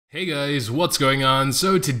Hey guys, what's going on?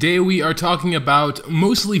 So today we are talking about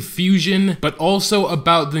mostly Fusion, but also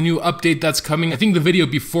about the new update that's coming. I think the video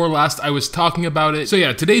before last I was talking about it. So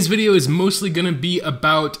yeah, today's video is mostly gonna be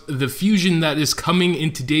about the Fusion that is coming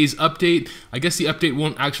in today's update. I guess the update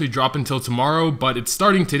won't actually drop until tomorrow, but it's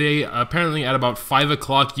starting today, apparently at about 5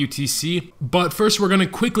 o'clock UTC. But first we're gonna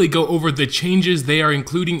quickly go over the changes they are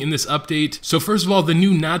including in this update. So first of all, the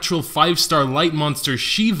new natural 5-star light monster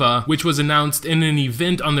Shiva, which was announced in an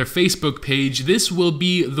event on their Facebook page. This will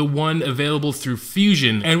be the one available through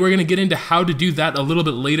Fusion, and we're gonna get into how to do that a little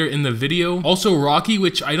bit later in the video. Also Rocky,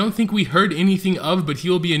 which I don't think we heard anything of, but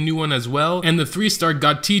he'll be a new one as well. And the 3-star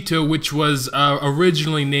Gatito, which was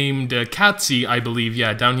originally named Katsi, I believe.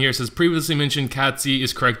 Yeah, down here it says previously mentioned Katsi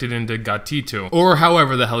is corrected into Gatito, or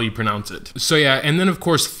however the hell you pronounce it. So yeah, and then of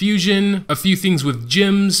course Fusion, a few things with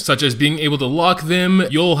gems, such as being able to lock them.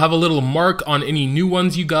 You'll have a little mark on any new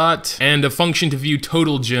ones you got, and a function to view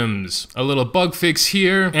total gems. A little bug fix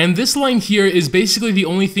here, and this line here is basically the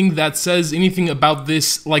only thing that says anything about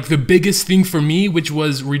this, like the biggest thing for me, which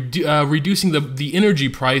was reducing the energy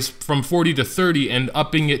price from 40 to 30 and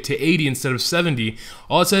upping it to 80 instead of 70.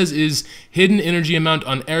 All it says is hidden energy amount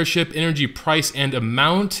on airship, energy price and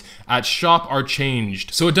amount at shop are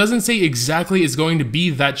changed. So it doesn't say exactly it's going to be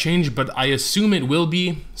that change, but I assume it will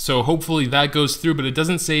be. So hopefully that goes through, but it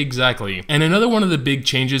doesn't say exactly. And another one of the big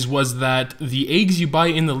changes was that the eggs you buy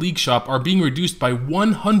in the league shop are being reduced by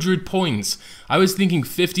 100 points. I was thinking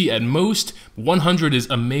 50 at most. 100 is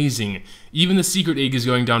amazing. Even the secret egg is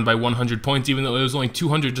going down by 100 points, even though it was only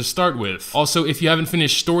 200 to start with. Also, if you haven't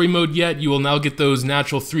finished story mode yet, you will now get those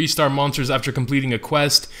natural 3-star monsters after completing a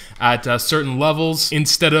quest at certain levels.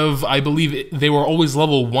 Instead of, I believe they were always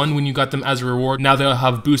level 1 when you got them as a reward. Now they'll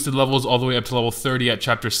have boosted levels all the way up to level 30 at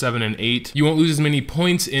chapter 7 and 8. You won't lose as many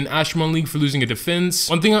points in Ashramon League for losing a defense.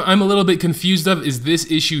 One thing I'm a little bit confused of is this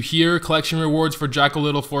issue here. Collection rewards for Jackal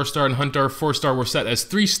Little 4-star and Hunter 4-star were set as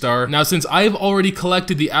 3-star. Now since I've already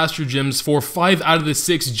collected the Astro Gems for 5 out of the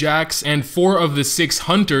 6 Jacks and 4 of the 6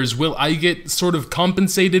 Hunters, will I get sort of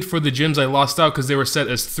compensated for the gems I lost out because they were set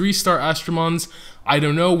as 3-star Astromons? I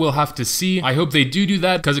don't know, we'll have to see. I hope they do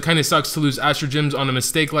that because it kind of sucks to lose Astro Gems on a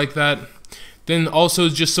mistake like that. Then also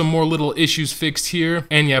just some more little issues fixed here.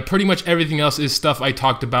 And yeah, pretty much everything else is stuff I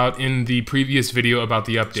talked about in the previous video about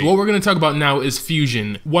the update. So what we're going to talk about now is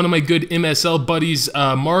Fusion. One of my good MSL buddies,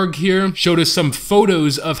 Marg here, showed us some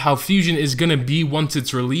photos of how Fusion is going to be once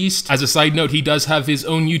it's released. As a side note, he does have his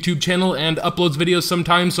own YouTube channel and uploads videos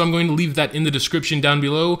sometimes, so I'm going to leave that in the description down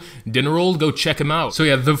below. Dinnerroll, go check him out. So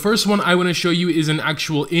yeah, the first one I want to show you is an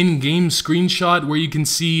actual in-game screenshot where you can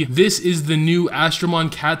see this is the new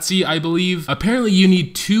Astromon Katsi, I believe. Apparently you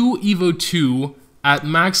need 2 Evo 2 at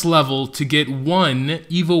max level to get 1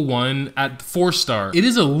 Evo 1 at 4-star. It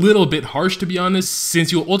is a little bit harsh, to be honest,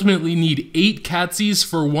 since you'll ultimately need 8 Katsis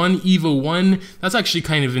for 1 Evo 1. That's actually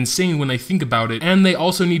kind of insane when I think about it. And they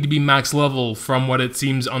also need to be max level from what it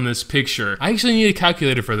seems on this picture. I actually need a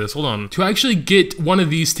calculator for this, hold on. To actually get one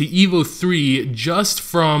of these to Evo 3 just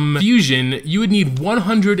from Fusion, you would need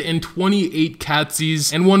 128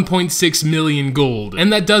 Katsis and 1.6 million gold.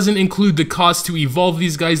 And that doesn't include the cost to evolve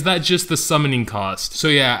these guys, that's just the summoning cost. So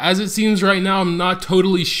yeah, as it seems right now, I'm not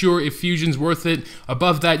totally sure if Fusion's worth it.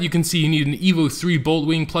 Above that, you can see you need an Evo 3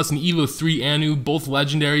 Boltwing plus an Evo 3 Anu, both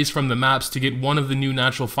legendaries from the maps to get one of the new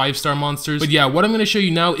natural 5-star monsters. But yeah, what I'm going to show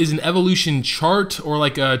you now is an evolution chart, or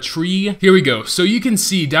like a tree. Here we go. So you can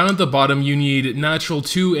see down at the bottom, you need natural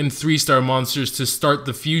 2 and 3-star monsters to start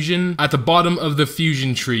the Fusion. At the bottom of the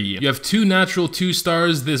Fusion tree, you have 2 natural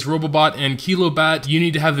 2-stars, this Robobot and Kilobat. You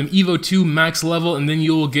need to have them Evo 2 max level, and then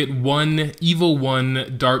you will get 1 Evo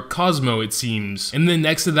 1 Dark Cosmo, it seems. And then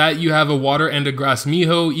next to that, you have a Water and a Grass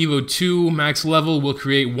Miho. Evo 2 max level will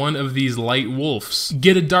create one of these Light Wolves.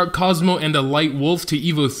 Get a Dark Cosmo and a Light Wolf to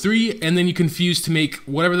Evo 3, and then you can fuse to make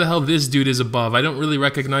whatever the hell this dude is above. I don't really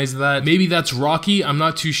recognize that. Maybe that's Rocky, I'm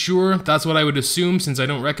not too sure. That's what I would assume since I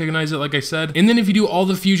don't recognize it, like I said. And then if you do all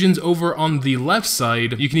the fusions over on the left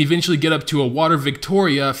side, you can eventually get up to a Water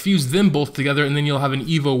Victoria, fuse them both together, and then you'll have an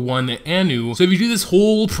Evo 1 Anu. So if you do this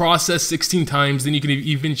whole process 16 times, then you can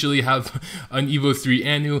eventually have an Evo 3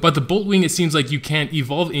 Anu. But the Boltwing, it seems like you can't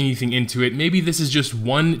evolve anything into it. Maybe this is just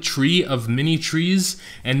one tree of many trees,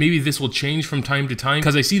 and maybe this will change from time to time,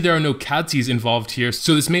 because I see there are no Katsis involved here,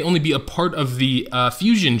 so this may only be a part of the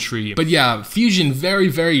Fusion tree. But yeah, Fusion, very,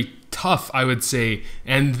 very tough, I would say.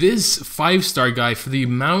 And this 5-star guy, for the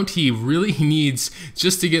amount he really needs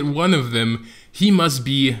just to get one of them, he must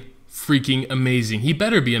be freaking amazing. He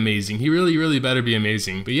better be amazing. He really better be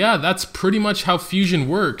amazing. But yeah, that's pretty much how Fusion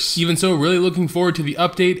works. Even so, really looking forward to the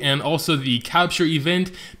update and also the capture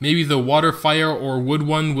event. Maybe the water, fire, or wood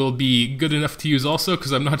one will be good enough to use also,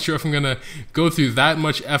 because I'm not sure if I'm gonna go through that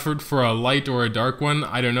much effort for a light or a dark one.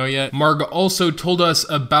 I don't know yet. Marg also told us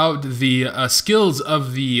about the skills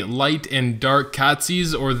of the light and dark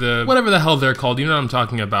Katsis, or the whatever the hell they're called. You know what I'm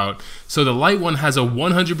talking about. So the light one has a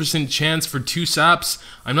 100% chance for 2 saps.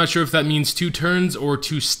 I'm not sure if that means 2 turns or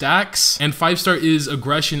 2 stacks. And 5-star is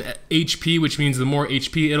aggression HP, which means the more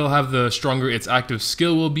HP it'll have, the stronger its active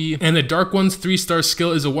skill will be. And the dark one's 3-star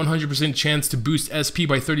skill is a 100% chance to boost SP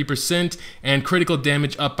by 30% and critical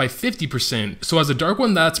damage up by 50%. So as a dark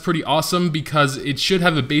one, that's pretty awesome because it should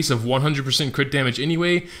have a base of 100% crit damage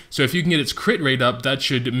anyway. So if you can get its crit rate up, that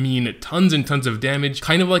should mean tons and tons of damage.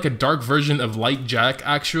 Kind of like a dark version of Light Jack,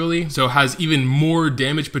 actually. So it has even more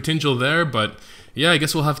damage potential there, but yeah, I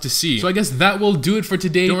guess we'll have to see. So I guess that will do it for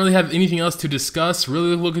today. Don't really have anything else to discuss.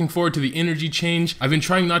 Really looking forward to the energy change. I've been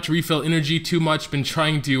trying not to refill energy too much, been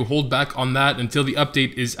trying to hold back on that until the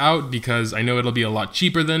update is out because I know it'll be a lot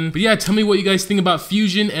cheaper then. But yeah, tell me what you guys think about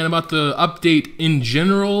Fusion and about the update in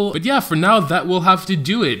general. But yeah, for now, that will have to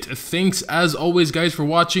do it. Thanks as always, guys, for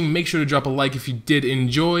watching. Make sure to drop a like if you did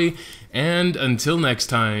enjoy. And until next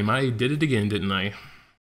time, I did it again, didn't I?